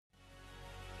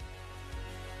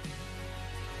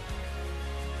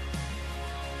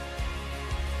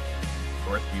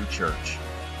Church,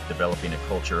 developing a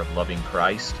culture of loving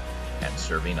Christ and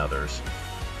serving others.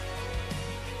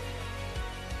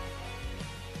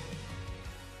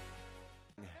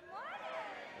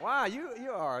 Wow,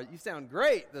 you sound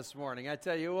great this morning, I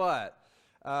tell you what.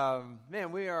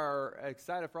 Man, we are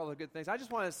excited for all the good things. I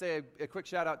just want to say a quick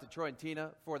shout out to Troy and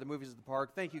Tina for the movies at the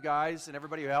park. Thank you guys and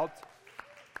everybody who helped.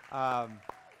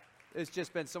 It's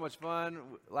just been so much fun.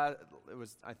 It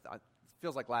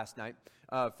feels like last night.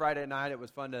 Friday night, it was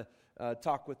fun to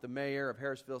talk with the mayor of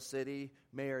Harrisville City,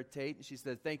 Mayor Tate. And she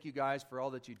said, thank you guys for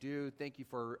all that you do. Thank you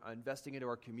for investing into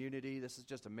our community. This is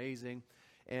just amazing.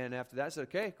 And after that, I said,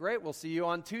 okay, great. We'll see you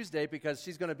on Tuesday because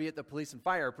she's going to be at the Police and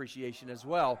Fire Appreciation as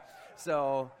well.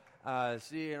 So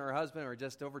she and her husband are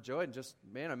just overjoyed and just,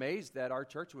 man, amazed that our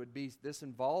church would be this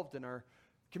involved in our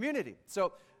community.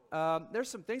 So there's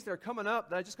some things that are coming up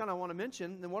that I just kind of want to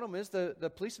mention. And one of them is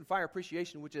the Police and Fire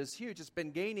Appreciation, which is huge. It's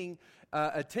been gaining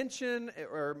attention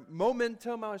or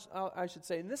momentum, I should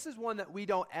say. And this is one that we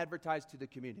don't advertise to the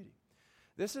community.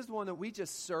 This is one that we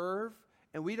just serve,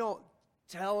 and we don't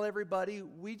tell everybody.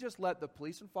 We just let the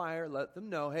police and fire, let them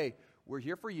know, hey, we're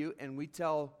here for you, and we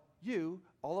tell you,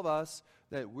 all of us,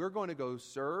 that we're going to go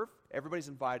serve. Everybody's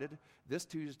invited this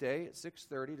Tuesday at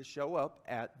 6:30 to show up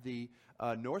at the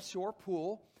North Shore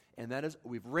Pool, and that is,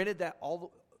 we've rented that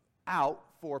all out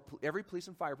for every police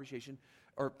and fire appreciation,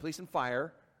 or police and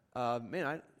fire. A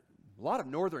lot of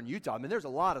northern Utah. I mean, there's a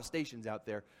lot of stations out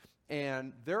there.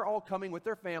 And they're all coming with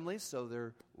their families, so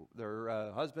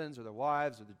their husbands or their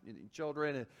wives or their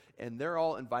children, and they're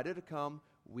all invited to come.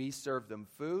 We serve them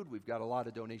food. We've got a lot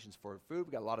of donations for food.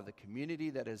 We've got a lot of the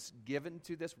community that is given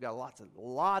to this. We've got lots and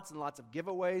lots of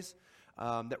giveaways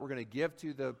that we're going to give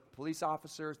to the police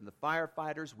officers and the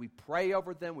firefighters. We pray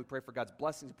over them. We pray for God's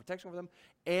blessings and protection over them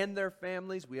and their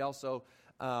families. We also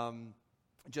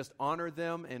just honor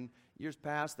them. And years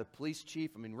past, the police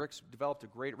chief, Rick's developed a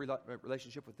great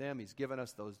relationship with them. He's given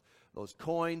us those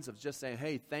coins of just saying,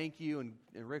 hey, thank you. And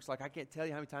Rick's like, I can't tell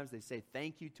you how many times they say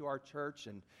thank you to our church.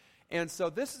 And so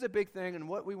this is a big thing. And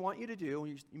what we want you to do,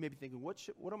 you may be thinking,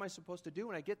 what am I supposed to do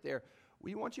when I get there?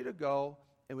 We want you to go,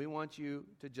 and we want you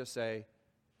to just say,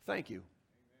 thank you. Amen.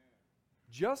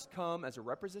 Just come as a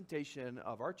representation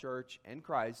of our church and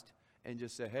Christ and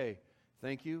just say, hey,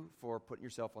 thank you for putting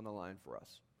yourself on the line for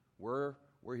us. We're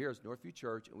here as Northview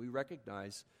Church, and we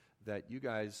recognize that you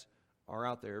guys are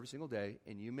out there every single day,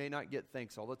 and you may not get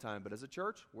thanks all the time, but as a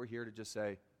church, we're here to just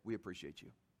say, we appreciate you.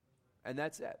 And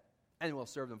that's it. And we'll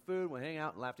serve them food, we'll hang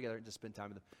out and laugh together and just spend time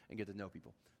with them and get to know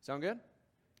people. Sound good?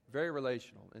 Very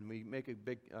relational, and we make a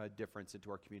big difference into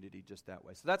our community just that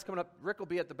way. So that's coming up. Rick will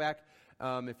be at the back.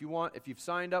 If you've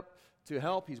signed up to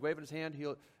help, he's waving his hand.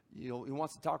 He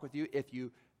wants to talk with you. If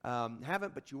you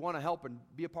haven't, but you want to help and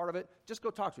be a part of it, just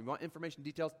go talk to him. You want information,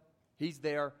 details? He's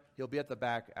there. He'll be at the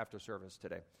back after service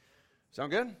today.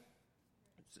 Sound good?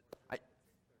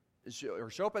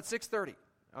 Show up at 6:30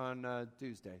 on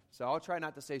Tuesday. So I'll try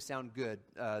not to say sound good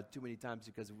too many times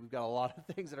because we've got a lot of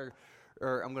things that are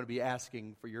I'm going to be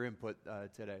asking for your input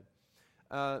today.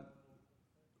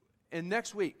 And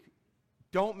next week,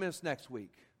 don't miss next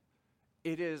week.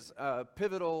 It is a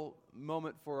pivotal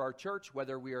moment for our church,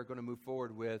 whether we are going to move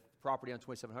forward with property on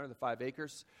 2,700, the 5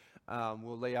 acres.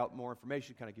 We'll lay out more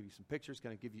information, kind of give you some pictures,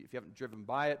 kind of give you, if you haven't driven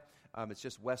by it, it's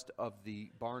just west of the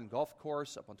Barn Golf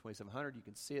Course up on 2,700. You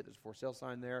can see it. There's a for sale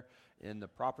sign there in the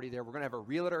property there. We're going to have a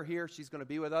realtor here. She's going to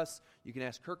be with us. You can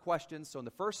ask her questions. So in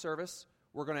the first service,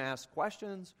 we're going to ask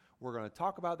questions. We're going to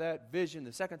talk about that vision.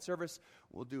 The second service,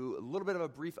 we'll do a little bit of a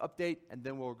brief update, and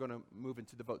then we're going to move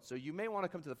into the vote. So you may want to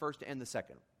come to the first and the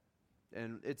second.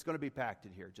 And it's going to be packed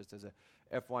in here, just as a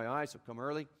FYI, so come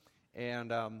early.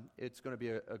 And it's going to be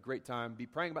a great time. Be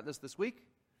praying about this week,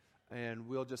 and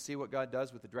we'll just see what God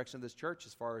does with the direction of this church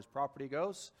as far as property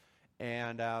goes.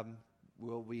 And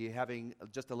we'll be having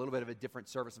just a little bit of a different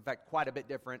service. In fact, quite a bit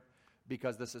different,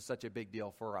 because this is such a big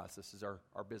deal for us. This is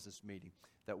our business meeting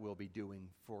that we'll be doing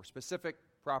for specific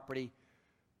property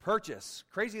purchase.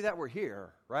 Crazy that we're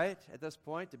here, right, at this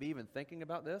point, to be even thinking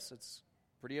about this. It's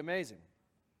pretty amazing.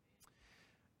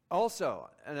 Also,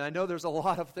 and I know there's a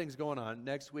lot of things going on.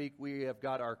 Next week, we have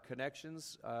got our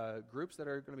Connections groups that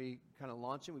are going to be kind of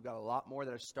launching. We've got a lot more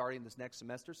that are starting this next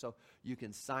semester, so you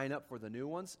can sign up for the new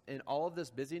ones. In all of this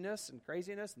busyness and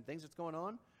craziness and things that's going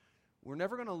on, we're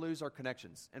never going to lose our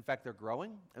connections. In fact, they're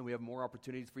growing, and we have more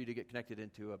opportunities for you to get connected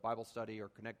into a Bible study or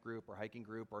connect group or hiking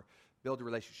group or build a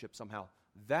relationship somehow.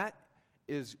 That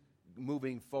is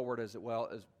moving forward as well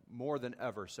as more than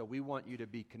ever. So we want you to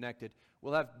be connected.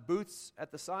 We'll have booths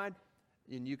at the side,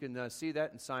 and you can see that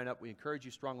and sign up. We encourage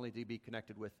you strongly to be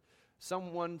connected with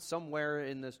someone somewhere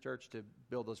in this church to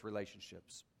build those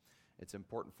relationships. it's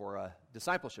important for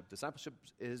discipleship. Discipleship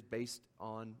is based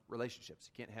on relationships.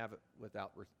 You can't have it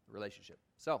without relationship.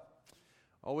 So,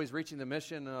 always reaching the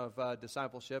mission of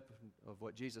discipleship, of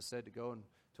what Jesus said to go into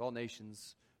all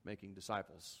nations, making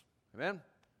disciples. Amen?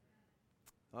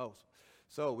 Oh,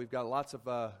 so we've got lots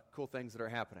of cool things that are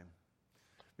happening.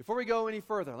 Before we go any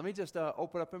further, let me just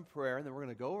open up in prayer, and then we're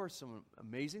going to go over some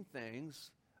amazing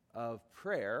things of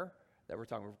prayer that we're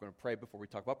talking about. We're going to pray before we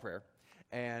talk about prayer,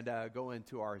 and go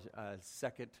into our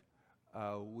second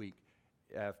week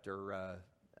after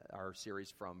our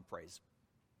series from Praise.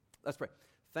 Let's pray.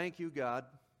 Thank you, God,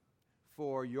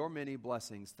 for your many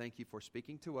blessings. Thank you for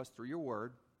speaking to us through your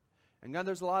word. And God,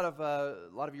 there's a lot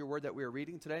of your word that we are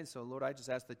reading today. And so, Lord, I just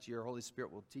ask that your Holy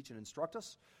Spirit will teach and instruct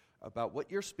us about what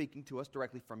you're speaking to us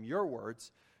directly from your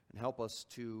words, and help us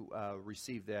to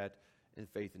receive that in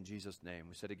faith in Jesus' name.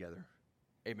 We say together,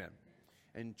 amen.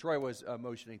 And Troy was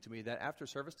motioning to me that after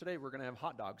service today, we're going to have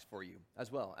hot dogs for you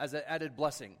as well, as an added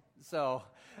blessing. So,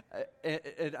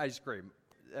 and ice cream.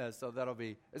 So that'll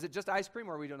be, is it just ice cream,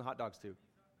 or are we doing hot dogs too?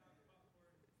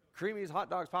 Creamies, hot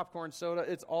dogs, popcorn, soda,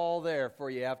 it's all there for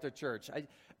you after church.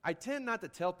 I tend not to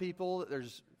tell people that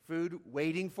there's food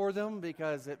waiting for them,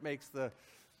 because it makes the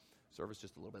service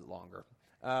just a little bit longer.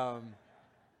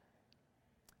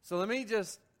 So let me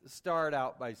just start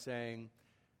out by saying,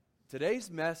 today's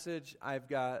message, I've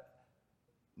got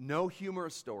no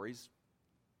humorous stories,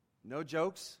 no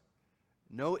jokes,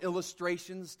 no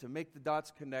illustrations to make the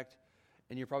dots connect,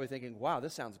 and you're probably thinking, wow,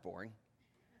 this sounds boring.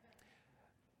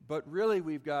 But really,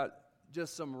 we've got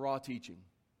just some raw teaching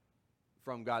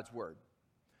from God's Word,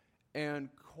 and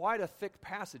quite a thick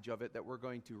passage of it that we're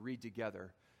going to read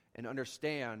together and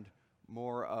understand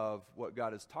more of what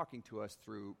God is talking to us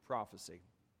through prophecy.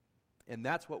 And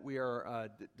that's what we are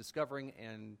discovering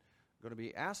and going to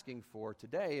be asking for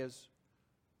today, is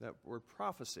that word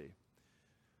prophecy.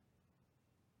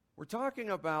 We're talking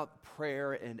about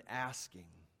prayer and asking.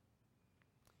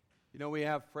 You know, we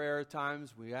have prayer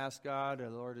times. We ask God,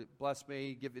 Lord, bless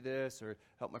me, give me this, or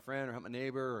help my friend, or help my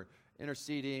neighbor, or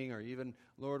interceding, or even,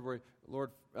 Lord,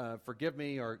 forgive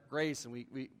me, or grace. And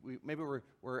we maybe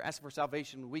we're asking for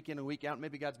salvation week in and week out.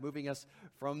 Maybe God's moving us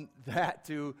from that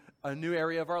to a new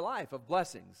area of our life of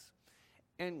blessings.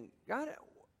 And God,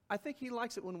 I think He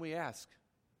likes it when we ask.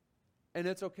 And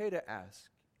it's okay to ask.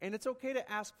 And it's okay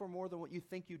to ask for more than what you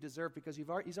think you deserve, because He's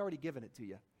already given it to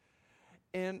you.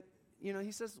 And you know,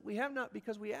 He says, we have not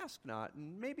because we ask not.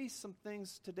 And maybe some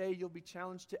things today you'll be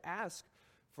challenged to ask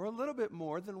for a little bit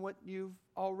more than what you've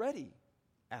already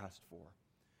asked for.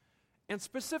 And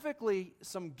specifically,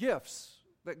 some gifts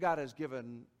that God has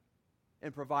given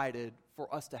and provided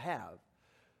for us to have,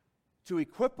 to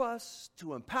equip us,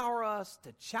 to empower us,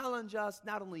 to challenge us,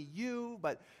 not only you,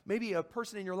 but maybe a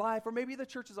person in your life, or maybe the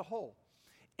church as a whole.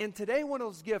 And today, one of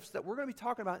those gifts that we're going to be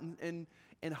talking about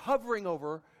and hovering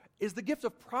over is the gift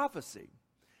of prophecy.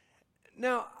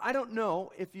 Now, I don't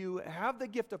know if you have the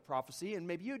gift of prophecy, and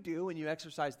maybe you do, and you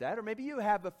exercise that, or maybe you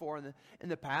have before in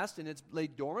the past, and it's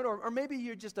laid dormant, or maybe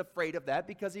you're just afraid of that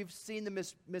because you've seen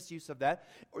the misuse of that,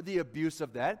 or the abuse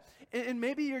of that, and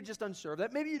maybe you're just unsure of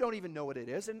that. Maybe you don't even know what it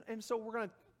is, and so we're going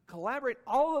to collaborate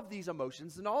all of these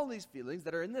emotions and all these feelings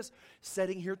that are in this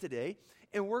setting here today,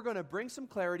 and we're going to bring some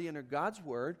clarity into God's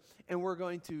Word, and we're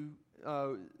going to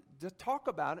just talk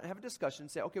about it and have a discussion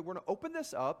and say, okay, we're going to open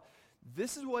this up.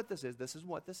 This is what this is. This is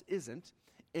what this isn't.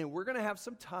 And we're going to have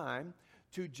some time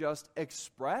to just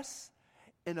express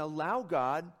and allow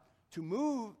God to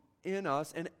move in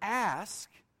us and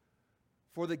ask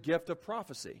for the gift of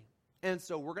prophecy. And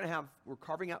so we're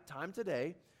carving out time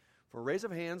today for a raise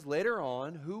of hands later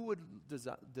on who would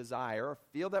desire or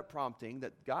feel that prompting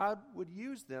that God would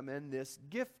use them in this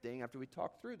gifting after we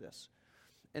talk through this.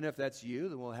 And if that's you,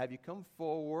 then we'll have you come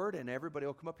forward, and everybody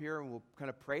will come up here, and we'll kind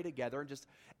of pray together and just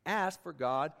ask for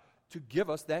God to give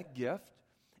us that gift.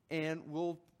 And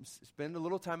we'll spend a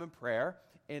little time in prayer.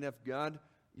 And if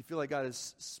you feel like God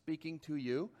is speaking to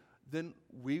you, then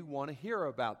we want to hear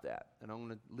about that. And I'm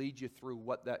going to lead you through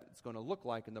what that's going to look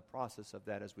like in the process of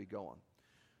that as we go on.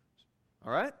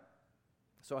 All right?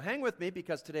 So hang with me,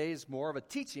 because today is more of a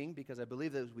teaching, because I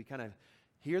believe that as we kind of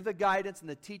hear the guidance and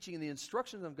the teaching and the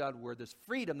instructions of God's Word, there's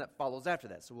freedom that follows after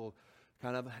that. So we'll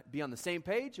kind of be on the same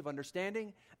page of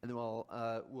understanding, and then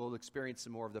we'll experience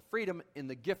some more of the freedom in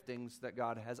the giftings that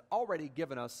God has already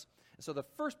given us. And so the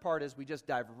first part is we just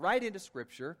dive right into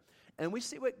Scripture, and we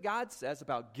see what God says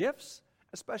about gifts,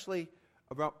 especially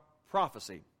about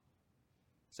prophecy.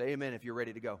 Say amen if you're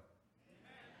ready to go.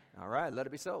 Amen. All right, let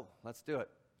it be so. Let's do it.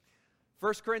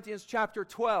 1 Corinthians chapter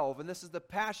 12, and this is the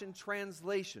Passion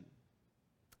Translation.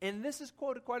 And this is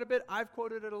quoted quite a bit. I've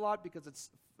quoted it a lot because it's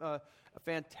a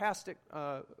fantastic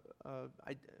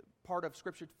part of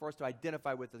Scripture for us to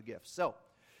identify with the gifts. So,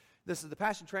 this is the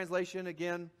Passion Translation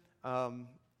again, and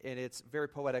it's very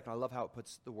poetic, and I love how it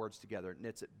puts the words together. It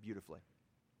knits it beautifully.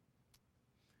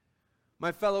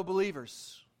 My fellow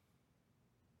believers,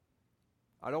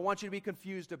 I don't want you to be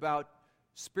confused about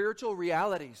spiritual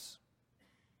realities.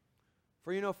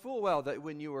 For you know full well that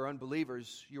when you were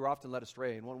unbelievers, you were often led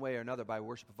astray in one way or another by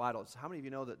worship of idols. How many of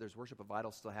you know that there's worship of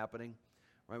idols still happening?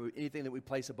 Right? Anything that we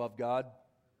place above God?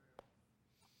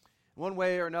 In one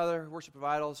way or another, worship of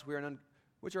idols,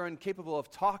 which are incapable of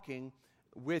talking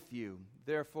with you.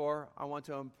 Therefore, I want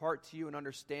to impart to you an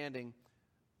understanding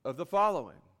of the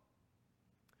following.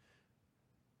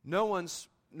 No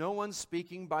one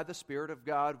speaking by the Spirit of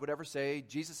God would ever say,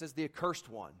 Jesus is the accursed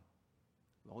one.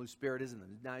 The Holy Spirit isn't.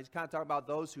 Now, he's kind of talking about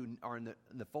those who are in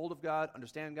the fold of God,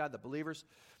 understand God, the believers.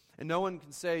 And no one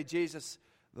can say Jesus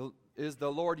is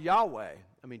the Lord Yahweh.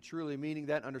 I mean, truly meaning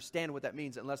that, understand what that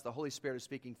means, unless the Holy Spirit is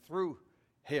speaking through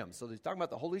him. So he's talking about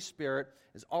the Holy Spirit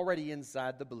is already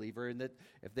inside the believer, and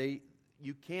that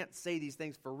you can't say these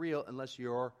things for real unless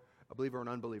you're a believer or an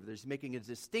unbeliever. He's making a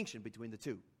distinction between the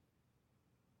two.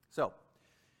 So,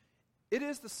 it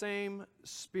is the same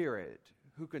Spirit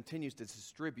who continues to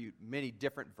distribute many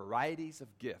different varieties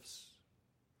of gifts.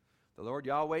 The Lord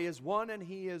Yahweh is one, and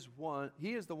He is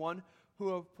the one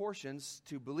who apportions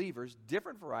to believers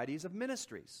different varieties of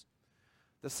ministries.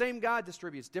 The same God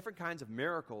distributes different kinds of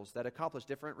miracles that accomplish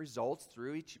different results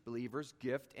through each believer's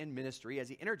gift and ministry as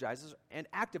He energizes and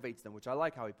activates them, which I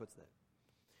like how He puts that.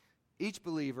 Each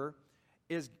believer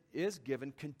is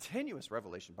given continuous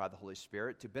revelation by the Holy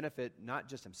Spirit to benefit not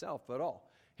just himself, but all.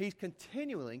 He's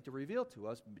continuing to reveal to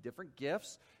us different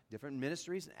gifts, different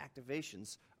ministries, and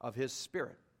activations of His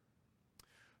Spirit.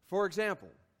 For example,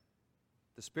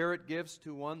 the Spirit gives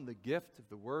to one the gift of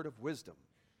the word of wisdom.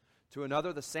 To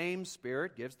another, the same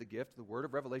Spirit gives the gift of the word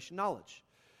of revelation knowledge.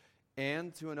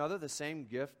 And to another, the same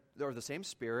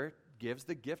Spirit gives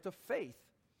the gift of faith.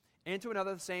 And to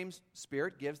another, the same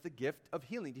Spirit gives the gift of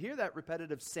healing. Do you hear that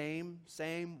repetitive same,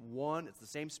 one? It's the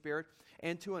same Spirit.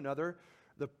 And to another,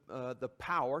 the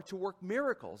power to work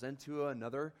miracles. And to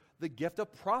another, the gift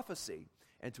of prophecy.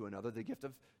 And to another, the gift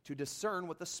to discern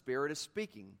what the Spirit is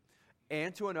speaking.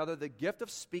 And to another, the gift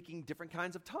of speaking different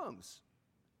kinds of tongues.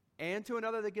 And to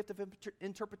another, the gift of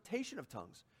interpretation of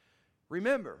tongues.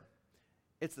 Remember,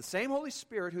 it's the same Holy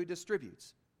Spirit who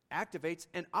distributes, activates,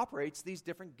 and operates these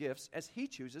different gifts as He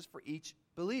chooses for each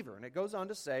believer. And it goes on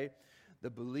to say, the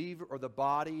believer or the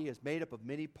body is made up of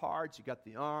many parts. You've got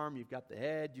the arm, you've got the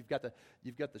head, you've got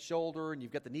the shoulder, and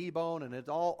you've got the knee bone, and it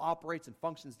all operates and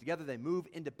functions together. They move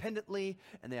independently,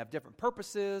 and they have different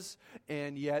purposes,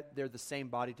 and yet they're the same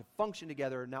body to function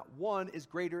together. Not one is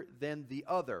greater than the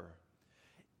other.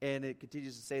 And it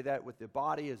continues to say that with the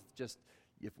body is just,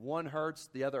 if one hurts,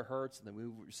 the other hurts, and then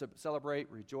we celebrate,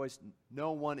 rejoice.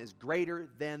 No one is greater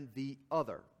than the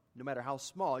other. No matter how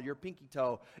small, your pinky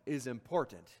toe is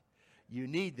important. You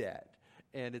need that,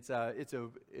 and it's a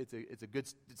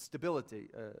good stability.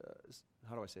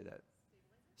 How do I say that?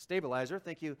 Stabilizer.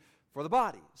 Thank you for the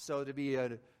body. So to be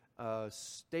a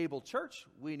stable church,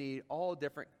 we need all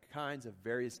different kinds of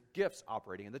various gifts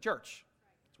operating in the church.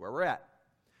 That's where we're at.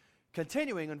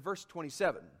 Continuing in verse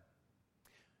 27,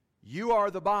 you are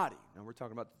the body. Now we're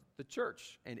talking about the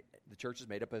church, and the church is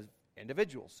made up of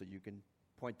individuals, so you can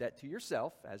point that to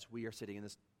yourself as we are sitting in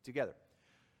this together.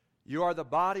 You are the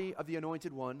body of the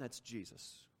Anointed One, that's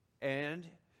Jesus, and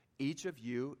each of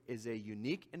you is a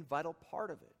unique and vital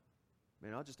part of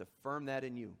it. I'll just affirm that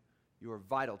in you. You are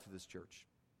vital to this church.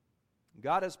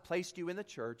 God has placed you in the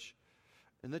church.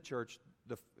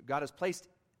 God has placed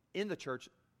in the church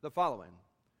the following.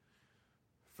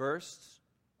 First,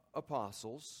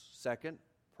 apostles. Second,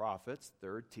 prophets.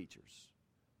 Third, teachers.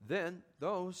 Then,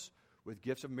 those with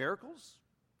gifts of miracles,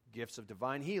 gifts of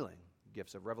divine healing,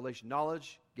 gifts of revelation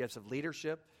knowledge, gifts of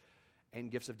leadership,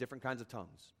 and gifts of different kinds of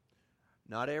tongues.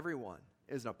 Not everyone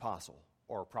is an apostle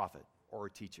or a prophet or a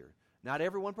teacher. Not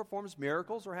everyone performs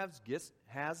miracles or has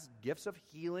gifts of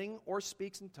healing or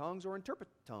speaks in tongues or interpret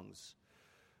tongues.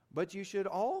 But you should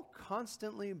all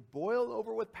constantly boil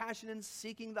over with passion in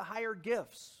seeking the higher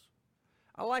gifts.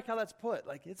 I like how that's put.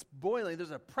 Like it's boiling.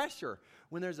 There's a pressure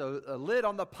when there's a lid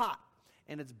on the pot.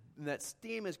 And that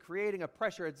steam is creating a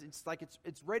pressure. It's like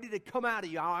it's ready to come out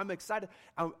of you. I'm excited.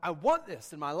 I want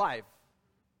this in my life.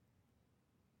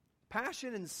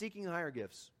 Passion and seeking higher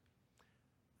gifts.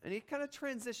 And he kind of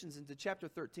transitions into chapter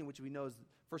 13, which we know is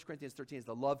 1 Corinthians 13 is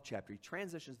the love chapter. He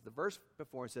transitions to the verse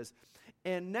before and says,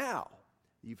 and now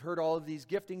You've heard all of these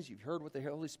giftings. You've heard what the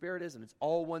Holy Spirit is, and it's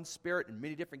all one Spirit and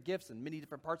many different gifts and many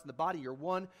different parts of the body. You're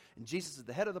one, and Jesus is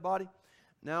the head of the body.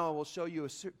 Now I will show you a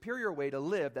superior way to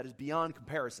live that is beyond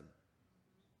comparison.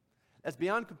 That's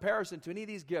beyond comparison to any of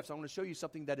these gifts. I want to show you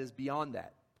something that is beyond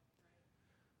that.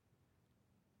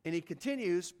 And he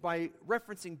continues by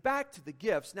referencing back to the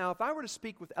gifts. Now, if I were to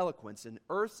speak with eloquence in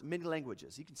earth's many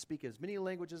languages, you can speak as many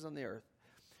languages on the earth,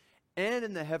 and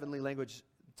in the heavenly language,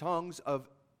 tongues of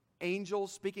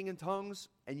angels speaking in tongues,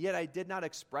 and yet I did not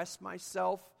express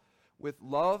myself with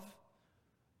love.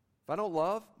 If I don't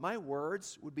love, my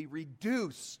words would be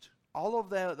reduced. All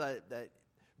of the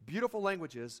beautiful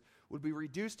languages would be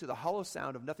reduced to the hollow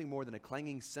sound of nothing more than a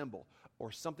clanging cymbal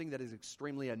or something that is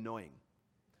extremely annoying.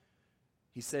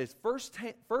 He says, first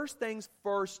things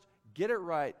first, get it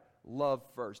right, love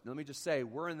first. Now, let me just say,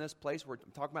 we're in this place,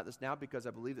 I'm talking about this now because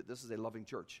I believe that this is a loving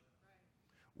church.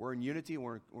 We're in unity,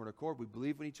 we're in accord, we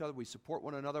believe in each other, we support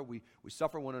one another, we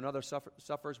suffer when another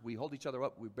suffers, we hold each other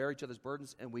up, we bear each other's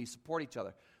burdens, and we support each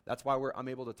other. That's why I'm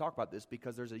able to talk about this,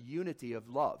 because there's a unity of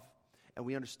love, and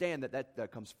we understand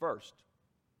that comes first.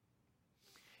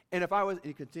 And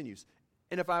he continues,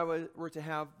 and if I were to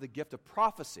have the gift of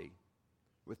prophecy,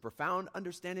 with profound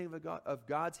understanding of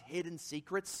God's hidden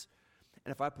secrets,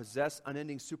 and if I possess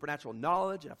unending supernatural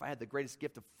knowledge, and if I had the greatest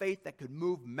gift of faith that could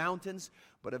move mountains,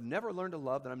 but have never learned to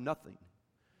love, then I'm nothing.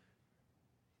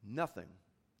 Nothing.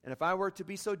 And if I were to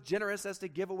be so generous as to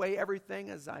give away everything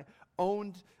as I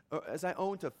own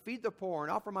to feed the poor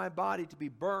and offer my body to be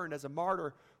burned as a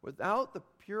martyr without the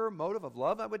pure motive of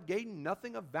love, I would gain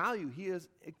nothing of value. He is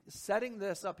setting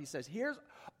this up. He says, here's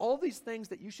all these things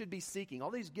that you should be seeking,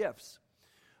 all these gifts.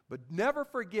 But never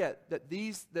forget that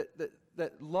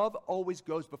that love always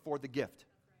goes before the gift.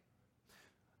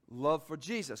 Love for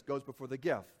Jesus goes before the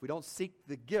gift. We don't seek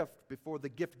the gift before the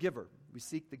gift giver. We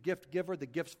seek the gift giver, the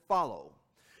gifts follow.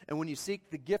 And when you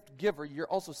seek the gift giver, you're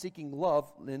also seeking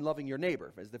love and loving your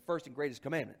neighbor as the first and greatest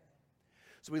commandment.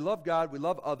 So we love God, we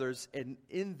love others, and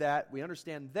in that, we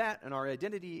understand that and our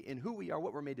identity in who we are,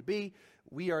 what we're made to be,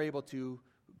 we are able to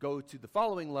go to the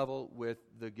following level with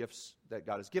the gifts that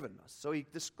God has given us. So he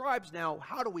describes now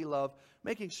how do we love,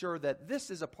 making sure that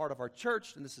this is a part of our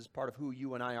church, and this is part of who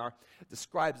you and I are. It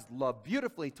describes love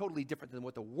beautifully, totally different than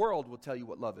what the world will tell you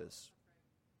what love is.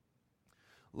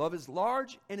 Love is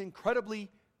large and incredibly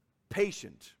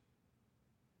patient.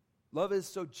 Love is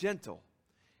so gentle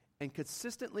and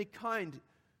consistently kind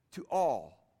to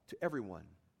all, to everyone.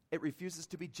 It refuses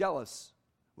to be jealous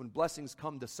when blessings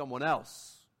come to someone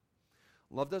else.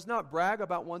 Love does not brag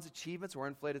about one's achievements or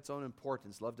inflate its own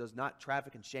importance. Love does not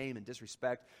traffic in shame and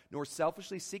disrespect, nor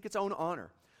selfishly seek its own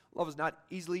honor. Love is not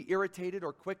easily irritated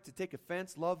or quick to take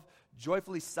offense. Love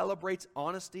joyfully celebrates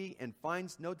honesty and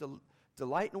finds no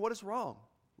delight in what is wrong.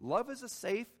 Love is a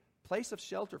safe place of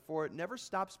shelter, for it never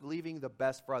stops believing the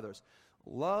best for others.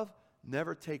 Love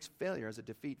never takes failure as a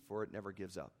defeat, for it never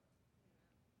gives up.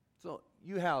 So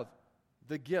you have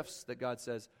the gifts that God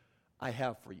says, I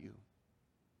have for you.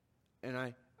 And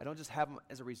I don't just have them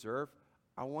as a reserve.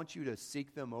 I want you to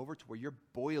seek them over to where you're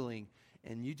boiling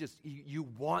and you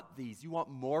want these. You want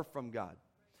more from God.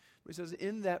 He says,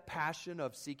 in that passion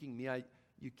of seeking me,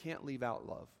 you can't leave out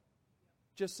love.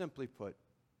 Just simply put.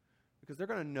 Because they're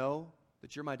going to know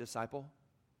that you're my disciple,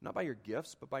 not by your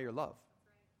gifts, but by your love.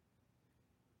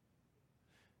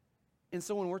 And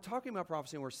so when we're talking about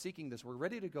prophecy and we're seeking this, we're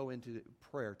ready to go into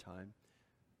prayer time.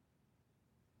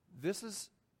 This is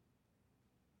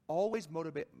always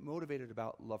motivated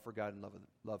about love for God and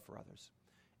love for others.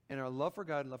 And our love for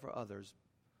God and love for others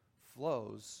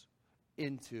flows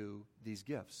into these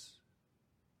gifts.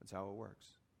 That's how it works.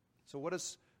 So what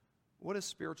is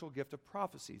spiritual gift of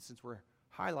prophecy, since we're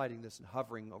highlighting this and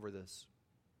hovering over this?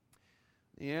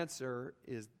 The answer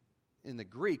is, in the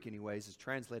Greek anyways, is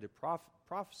translated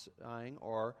prophesying,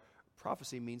 or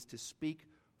prophecy means to speak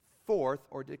forth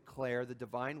or declare the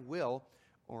divine will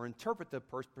or interpret the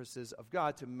purposes of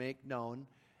God, to make known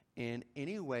in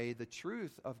any way the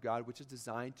truth of God, which is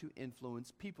designed to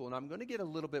influence people. And I'm going to get a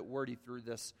little bit wordy through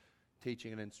this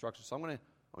teaching and instruction. So I'm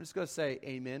just going to say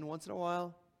amen once in a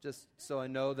while, just so I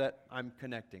know that I'm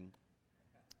connecting.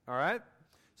 All right?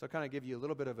 So I'll kind of give you a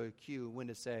little bit of a cue when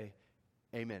to say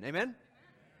amen. Amen?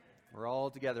 We're all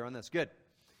together on this. Good.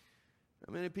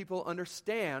 Many people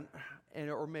understand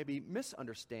or maybe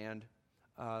misunderstand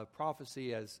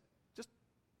prophecy as just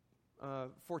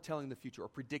foretelling the future or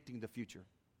predicting the future.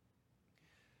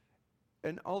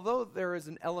 And although there is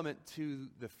an element to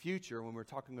the future when we're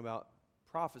talking about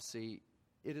prophecy,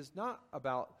 it is not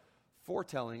about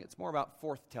foretelling, it's more about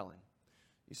forthtelling.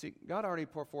 You see, God already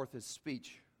poured forth his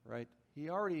speech, right? He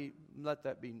already let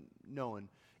that be known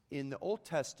in the Old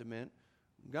Testament,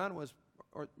 God was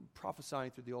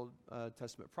prophesying through the Old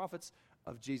Testament prophets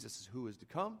of Jesus who was to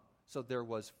come. So there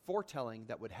was foretelling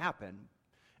that would happen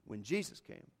when Jesus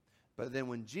came. But then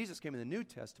when Jesus came in the New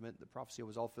Testament, the prophecy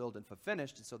was all filled and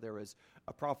finished, and so there is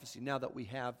a prophecy now that we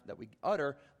have, that we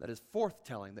utter, that is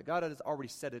forthtelling, that God has already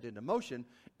set it into motion,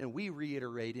 and we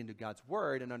reiterate into God's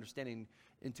word and understanding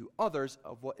into others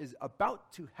of what is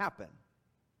about to happen.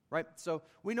 Right? So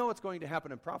we know what's going to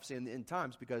happen in prophecy in the end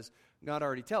times because God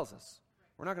already tells us.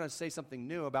 We're not going to say something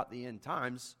new about the end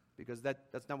times because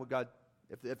that's not what God,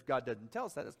 if God doesn't tell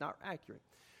us that, it's not accurate.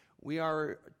 We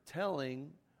are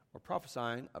telling or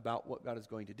prophesying about what God is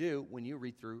going to do. When you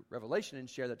read through Revelation and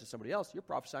share that to somebody else, you're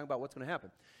prophesying about what's going to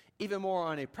happen. Even more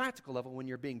on a practical level, when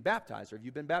you're being baptized, or if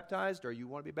you've been baptized, or you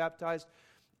want to be baptized,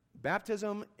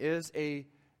 baptism is a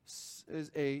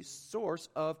source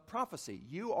of prophecy.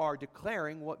 You are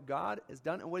declaring what God has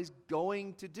done and what He's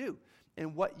going to do,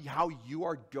 and how you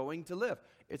are going to live.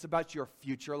 It's about your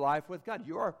future life with God.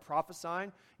 You are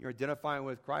prophesying. You're identifying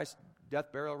with Christ's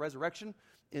death, burial, resurrection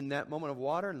in that moment of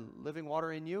water and living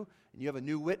water in you, and you have a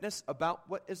new witness about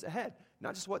what is ahead.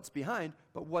 Not just what's behind,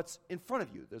 but what's in front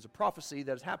of you. There's a prophecy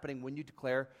that is happening when you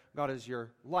declare God is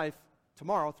your life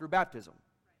tomorrow through baptism.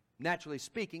 Naturally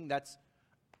speaking, that's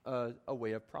a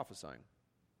way of prophesying.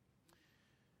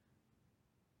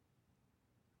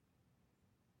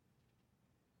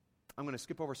 I'm going to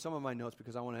skip over some of my notes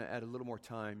because I want to add a little more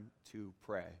time to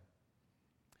pray.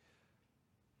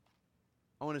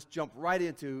 I want to jump right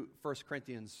into 1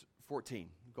 Corinthians 14,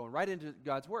 going right into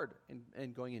God's Word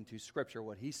and going into Scripture,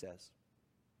 what He says.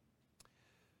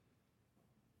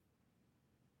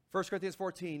 1 Corinthians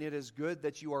 14, it is good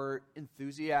that you are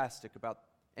enthusiastic about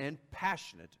and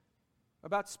passionate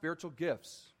about spiritual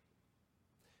gifts.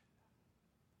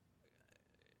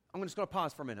 I'm just going to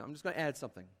pause for a minute. I'm just going to add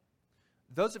something.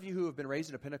 Those of you who have been raised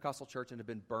in a Pentecostal church and have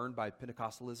been burned by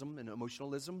Pentecostalism and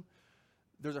emotionalism,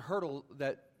 there's a hurdle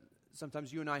that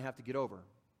sometimes you and I have to get over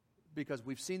because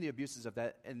we've seen the abuses of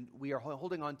that, and we are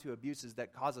holding on to abuses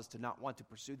that cause us to not want to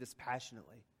pursue this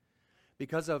passionately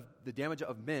because of the damage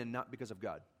of men, not because of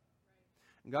God.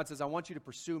 Right. And God says, I want you to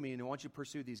pursue me, and I want you to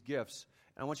pursue these gifts,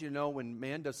 and I want you to know when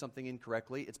man does something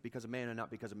incorrectly, it's because of man and not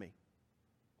because of me.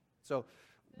 So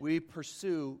we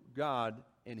pursue God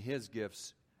and His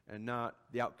gifts and not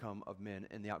the outcome of men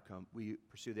and the outcome. We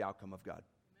pursue the outcome of God.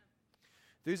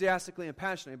 Enthusiastically and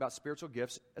passionately about spiritual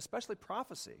gifts, especially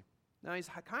prophecy. Now, he's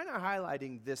kind of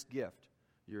highlighting this gift.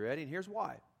 You ready? And here's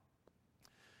why.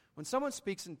 When someone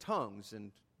speaks in tongues,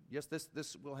 and yes,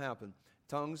 this will happen,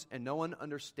 tongues, and no one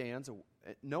understands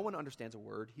a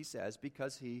word he says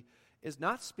because he is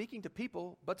not speaking to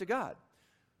people but to God.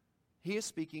 He is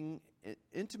speaking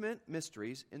intimate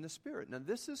mysteries in the Spirit. Now,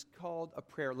 this is called a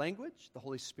prayer language. The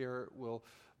Holy Spirit will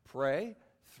pray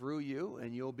through you,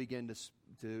 and you'll begin to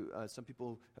some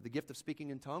people have the gift of speaking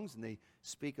in tongues, and they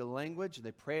speak a language, and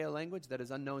they pray a language that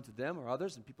is unknown to them or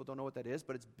others, and people don't know what that is,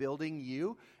 but it's building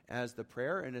you as the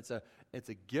prayer, and it's a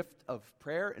gift of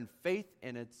prayer and faith,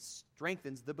 and it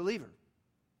strengthens the believer.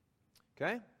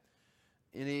 Okay?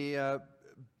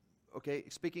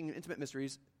 Speaking intimate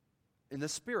mysteries in the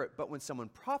Spirit, but when someone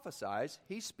prophesies,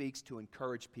 he speaks to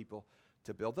encourage people,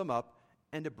 to build them up,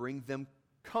 and to bring them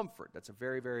comfort. That's a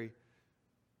very, very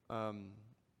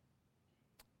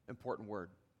important word.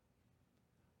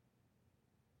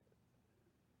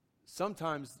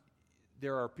 Sometimes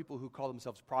there are people who call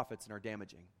themselves prophets and are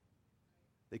damaging.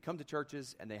 They come to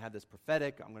churches and they have this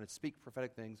prophetic, I'm going to speak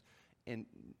prophetic things, and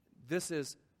this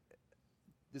has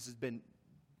been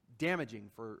damaging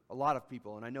for a lot of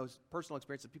people. And I know personal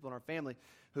experience of people in our family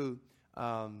who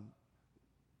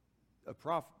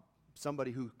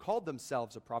somebody who called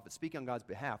themselves a prophet, speaking on God's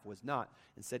behalf, was not,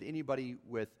 and said anybody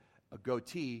with a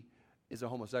goatee is a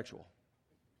homosexual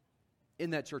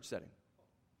in that church setting.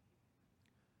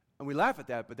 And we laugh at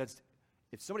that, but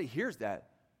if somebody hears that,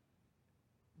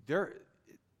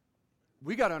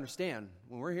 we got to understand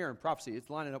when we're hearing prophecy, it's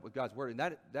lining up with God's word,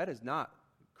 and that is not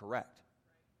correct.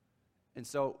 And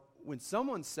so when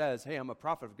someone says, hey, I'm a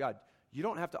prophet of God, you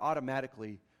don't have to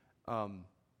automatically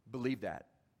believe that.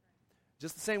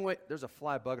 Just the same way, there's a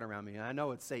fly bugging around me, and I know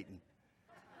it's Satan.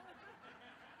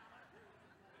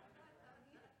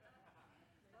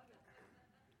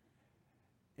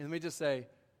 And let me just say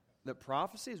that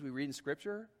prophecy, as we read in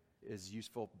Scripture, is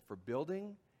useful for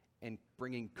building and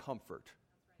bringing comfort,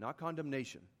 not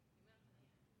condemnation.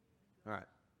 All right.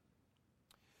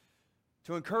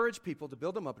 To encourage people, to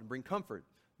build them up and bring comfort,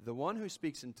 the one who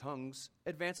speaks in tongues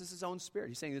advances his own spirit.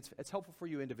 He's saying it's helpful for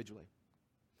you individually.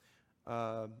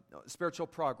 Spiritual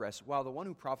progress, while the one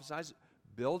who prophesies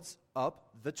builds up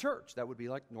the church. That would be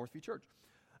like Northview Church.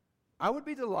 I would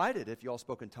be delighted if you all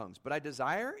spoke in tongues, but I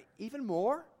desire even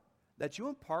more that you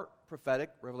impart prophetic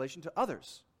revelation to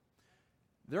others.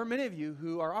 There are many of you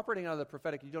who are operating out of the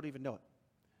prophetic, you don't even know it.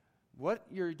 What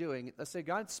you're doing, let's say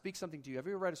God speaks something to you. Have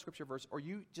you ever read a scripture verse, or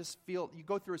you just feel, you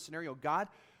go through a scenario, God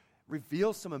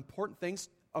reveals some important things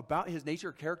about his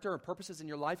nature, character, and purposes in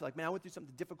your life. Like, man, I went through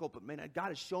something difficult, but man, God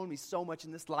has shown me so much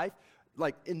in this life,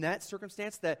 like in that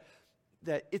circumstance, that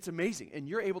it's amazing. And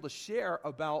you're able to share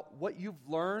about what you've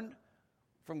learned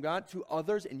from God to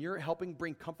others, and you're helping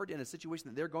bring comfort in a situation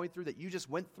that they're going through that you just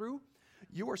went through.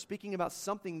 You are speaking about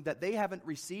something that they haven't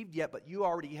received yet, but you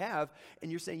already have, and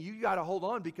you're saying, you got to hold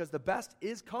on because the best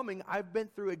is coming. I've been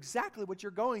through exactly what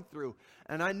you're going through,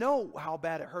 and I know how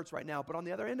bad it hurts right now, but on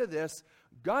the other end of this,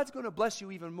 God's going to bless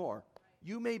you even more.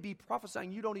 You may be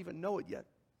prophesying, you don't even know it yet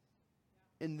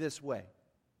in this way.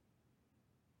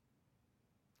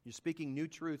 You're speaking new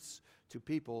truths to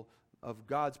people of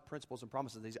God's principles and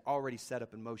promises that he's already set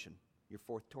up in motion. Your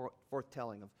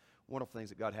forthtelling of wonderful things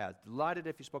that God has. Delighted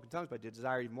if you spoke in tongues, but I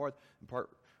desire even more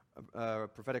impart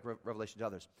prophetic revelation to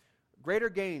others. Greater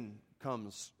gain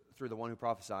comes through the one who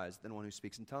prophesies than one who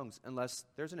speaks in tongues, unless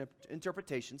there's an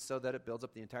interpretation so that it builds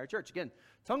up the entire church. Again,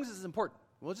 tongues is important.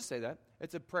 We'll just say that.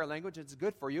 It's a prayer language. It's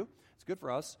good for you. It's good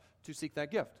for us to seek that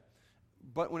gift.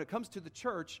 But when it comes to the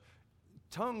church,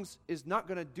 tongues is not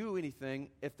going to do anything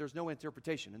if there's no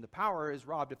interpretation, and the power is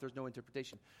robbed if there's no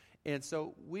interpretation. And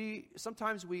so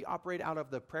sometimes we operate out of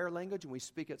the prayer language, and we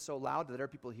speak it so loud that other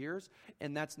people hears,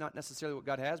 and that's not necessarily what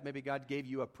God has. Maybe God gave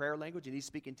you a prayer language, and he's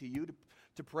speaking to you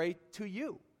to pray to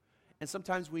you. And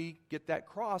sometimes we get that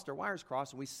crossed, our wires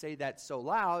crossed, and we say that so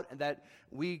loud, and that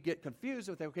we get confused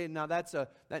with, okay, now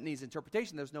that needs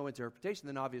interpretation. There's no interpretation.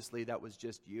 Then obviously that was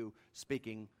just you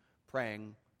speaking,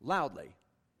 praying loudly.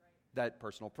 That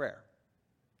personal prayer.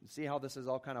 You see how this is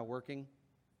all kind of working?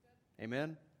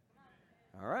 Amen?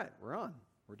 All right, we're on.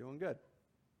 We're doing good.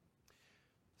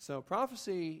 So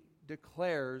prophecy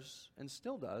declares, and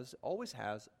still does, always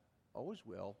has, always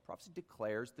will, prophecy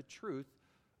declares the truth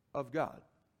of God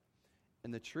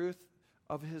and the truth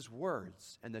of his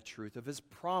words and the truth of his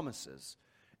promises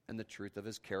and the truth of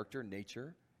his character,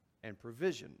 nature, and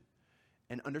provision.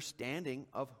 And understanding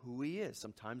of who he is.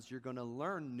 Sometimes you're going to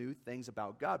learn new things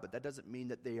about God, but that doesn't mean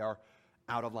that they are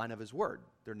out of line of his word.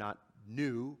 They're not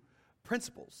new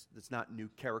principles. It's not new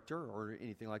character or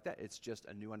anything like that. It's just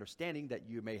a new understanding that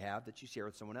you may have that you share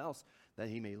with someone else that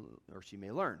he may or she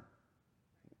may learn.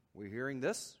 We're hearing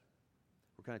this.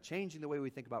 We're kind of changing the way we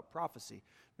think about prophecy.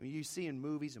 I mean, you see in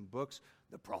movies and books,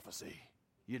 the prophecy,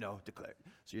 declared.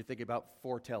 So you're thinking about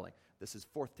foretelling. This is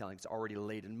forthtelling. It's already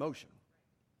laid in motion.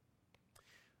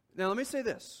 Now, let me say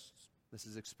this. This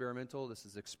is experimental. This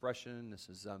is expression. This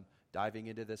is diving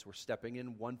into this. We're stepping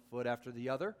in one foot after the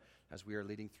other as we are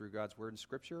leading through God's Word and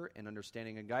Scripture and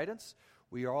understanding and guidance.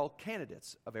 We are all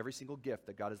candidates of every single gift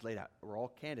that God has laid out. We're all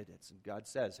candidates. And God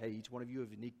says, hey, each one of you have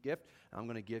a unique gift. I'm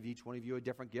going to give each one of you a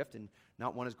different gift. And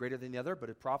not one is greater than the other, but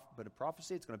a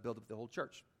prophecy, it's going to build up the whole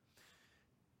church.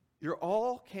 You're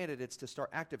all candidates to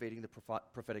start activating the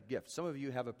prophetic gift. Some of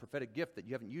you have a prophetic gift that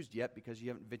you haven't used yet because you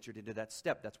haven't ventured into that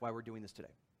step. That's why we're doing this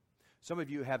today. Some of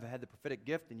you have had the prophetic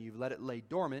gift and you've let it lay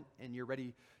dormant and you're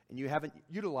ready and you haven't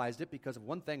utilized it because of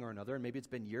one thing or another, and maybe it's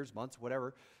been years, months,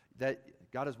 whatever, that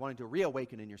God is wanting to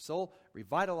reawaken in your soul,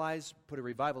 revitalize, put a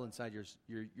revival inside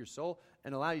your soul,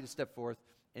 and allow you to step forth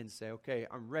and say, okay,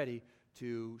 I'm ready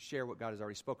to share what God has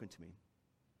already spoken to me.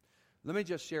 Let me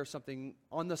just share something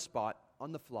on the spot,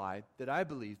 on the fly, that I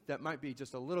believe that might be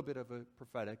just a little bit of a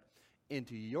prophetic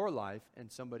into your life,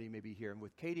 and somebody may be here. And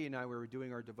with Katie and I, we were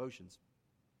doing our devotions.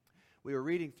 We were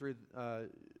reading through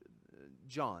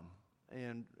John,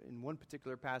 and in one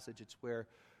particular passage, it's where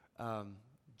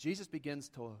Jesus begins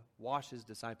to wash his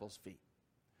disciples' feet.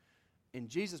 And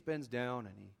Jesus bends down,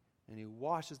 and he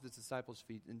washes the disciples'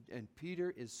 feet, and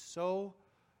Peter is so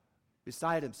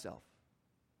beside himself.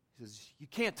 He says, you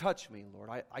can't touch me, Lord.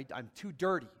 I'm too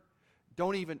dirty.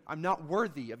 I'm not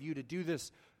worthy of you to do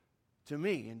this to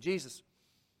me. And Jesus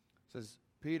says,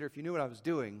 Peter, if you knew what I was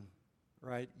doing,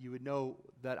 right, you would know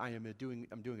that I'm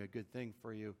doing a good thing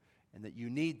for you and that you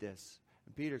need this.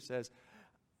 And Peter says,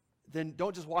 then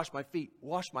don't just wash my feet,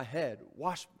 wash my head,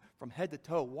 wash from head to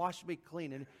toe, wash me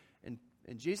clean.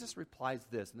 And Jesus replies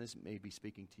this, and this may be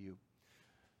speaking to you.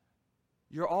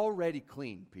 You're already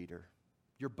clean, Peter.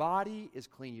 Your body is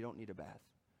clean. You don't need a bath.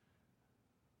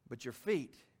 But your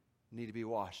feet need to be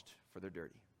washed, for they're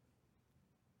dirty.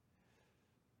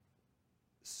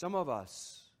 Some of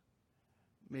us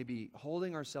may be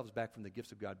holding ourselves back from the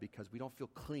gifts of God because we don't feel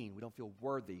clean. We don't feel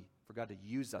worthy for God to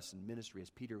use us in ministry, as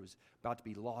Peter was about to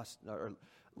be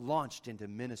launched into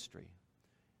ministry.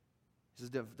 He says,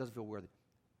 doesn't feel worthy.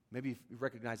 Maybe he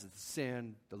recognizes the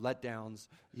sin, the letdowns.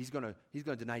 He's going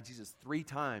to deny Jesus 3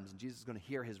 times, and Jesus is going to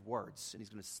hear his words, and he's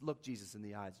going to look Jesus in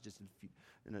the eyes just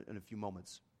in a few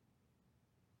moments.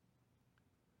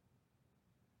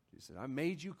 He said, I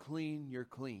made you clean, you're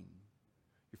clean.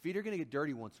 Your feet are going to get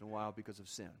dirty once in a while because of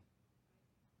sin.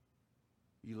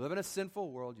 You live in a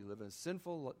sinful world. You live in a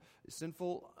sinful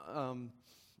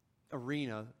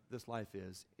arena, this life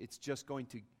is. It's just going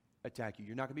to attack you.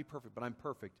 You're not going to be perfect, but I'm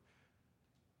perfect.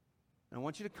 And I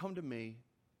want you to come to me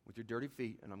with your dirty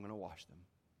feet, and I'm going to wash them.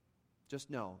 Just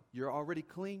know, you're already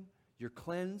clean, you're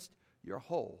cleansed, you're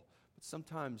whole. But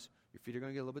sometimes your feet are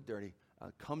going to get a little bit dirty.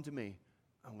 Come to me,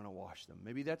 I'm going to wash them.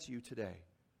 Maybe that's you today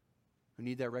who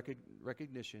need that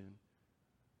recognition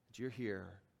that you're here.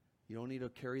 You don't need to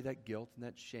carry that guilt and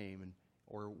that shame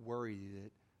or worry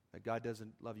that God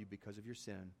doesn't love you because of your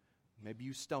sin. Maybe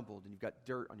you stumbled and you've got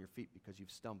dirt on your feet because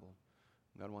you've stumbled.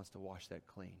 God wants to wash that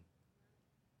clean.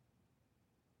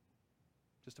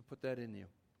 Just to put that in you.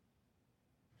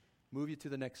 Move you to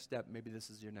the next step. Maybe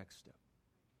this is your next step.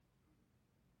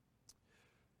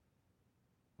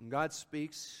 When God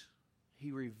speaks,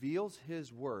 he reveals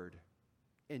his word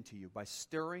into you by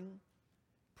stirring,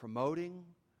 promoting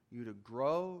you to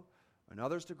grow and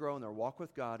others to grow in their walk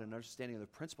with God and understanding of the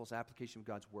principles, application of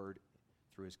God's word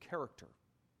through his character.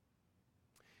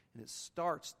 And it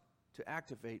starts to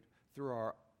activate through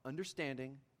our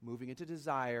understanding, moving into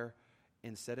desire,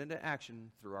 and set into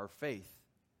action through our faith.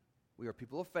 We are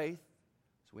people of faith,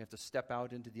 so we have to step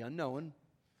out into the unknown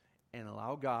and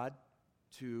allow God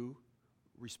to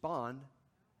respond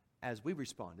as we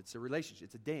respond. It's a relationship.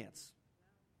 It's a dance.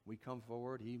 We come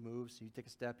forward, he moves, he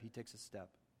takes a step, he takes a step.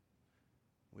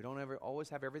 We don't always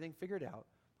have everything figured out,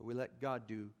 but we let God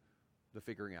do the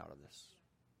figuring out of this.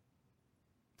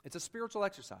 It's a spiritual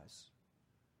exercise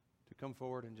to come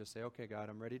forward and just say, okay, God,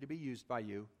 I'm ready to be used by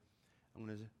you. I'm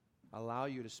going to allow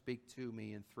you to speak to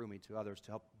me and through me to others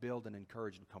to help build and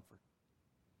encourage and comfort.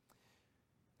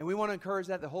 And we want to encourage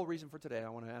that. The whole reason for today, I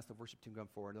want to ask the worship team to come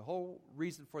forward. The whole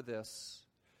reason for this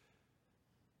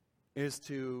is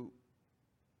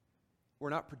we're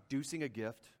not producing a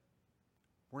gift.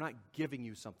 We're not giving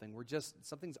you something.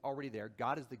 Something's already there.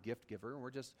 God is the gift giver, and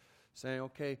we're just saying,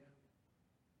 okay,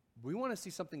 we want to see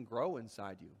something grow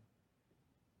inside you.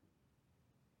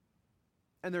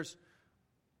 And there's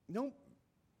no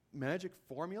magic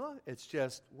formula. It's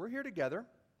just we're here together,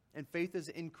 and faith is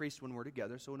increased when we're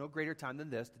together, so no greater time than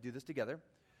this to do this together,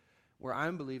 where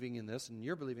I'm believing in this, and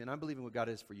you're believing, and I'm believing what God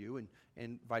is for you,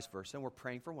 and vice versa, and we're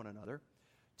praying for one another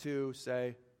to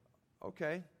say,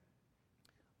 okay,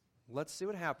 let's see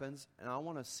what happens, and I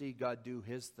want to see God do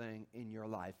his thing in your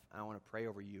life. I want to pray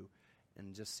over you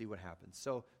and just see what happens.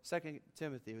 So 2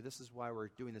 Timothy, this is why we're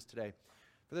doing this today.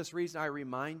 For this reason, I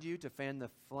remind you to fan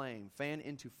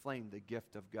into flame the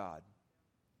gift of God.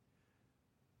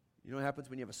 You know what happens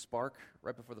when you have a spark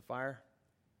right before the fire?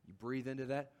 You breathe into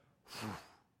that.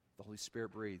 The Holy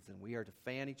Spirit breathes. And we are to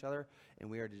fan each other, and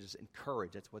we are to just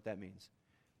encourage. That's what that means.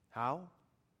 How?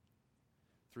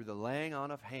 Through the laying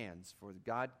on of hands. For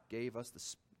God gave us the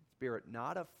Spirit,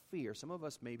 not of fear. Some of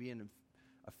us may be in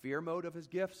a fear mode of his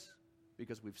gifts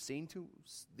because we've seen to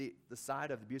the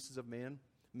side of the abuses of men.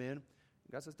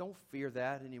 God says, don't fear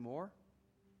that anymore.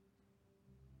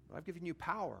 But I've given you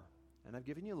power, and I've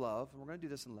given you love, and we're going to do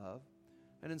this in love,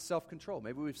 and in self-control.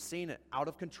 Maybe we've seen it out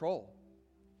of control,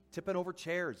 tipping over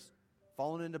chairs,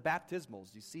 falling into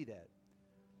baptismals. You see that.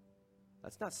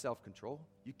 That's not self-control.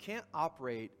 You can't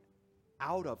operate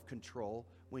out of control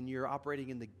when you're operating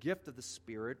in the gift of the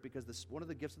Spirit, because one of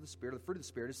the gifts of the Spirit, the fruit of the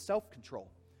Spirit, is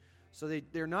self-control. So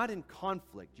they're not in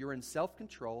conflict. You're in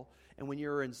self-control, and when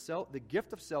you're in the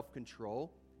gift of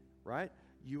self-control, right,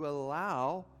 you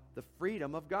allow the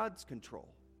freedom of God's control.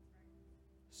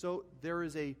 So there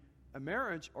is a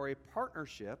marriage or a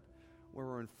partnership where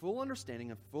we're in full understanding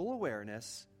and full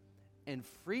awareness and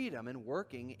freedom and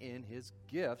working in his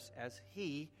gifts as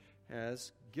he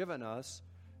has given us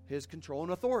his control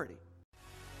and authority.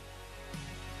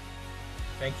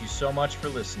 Thank you so much for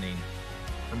listening.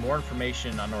 For more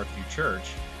information on Northview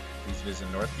Church, please visit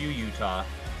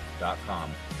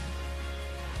northviewutah.com.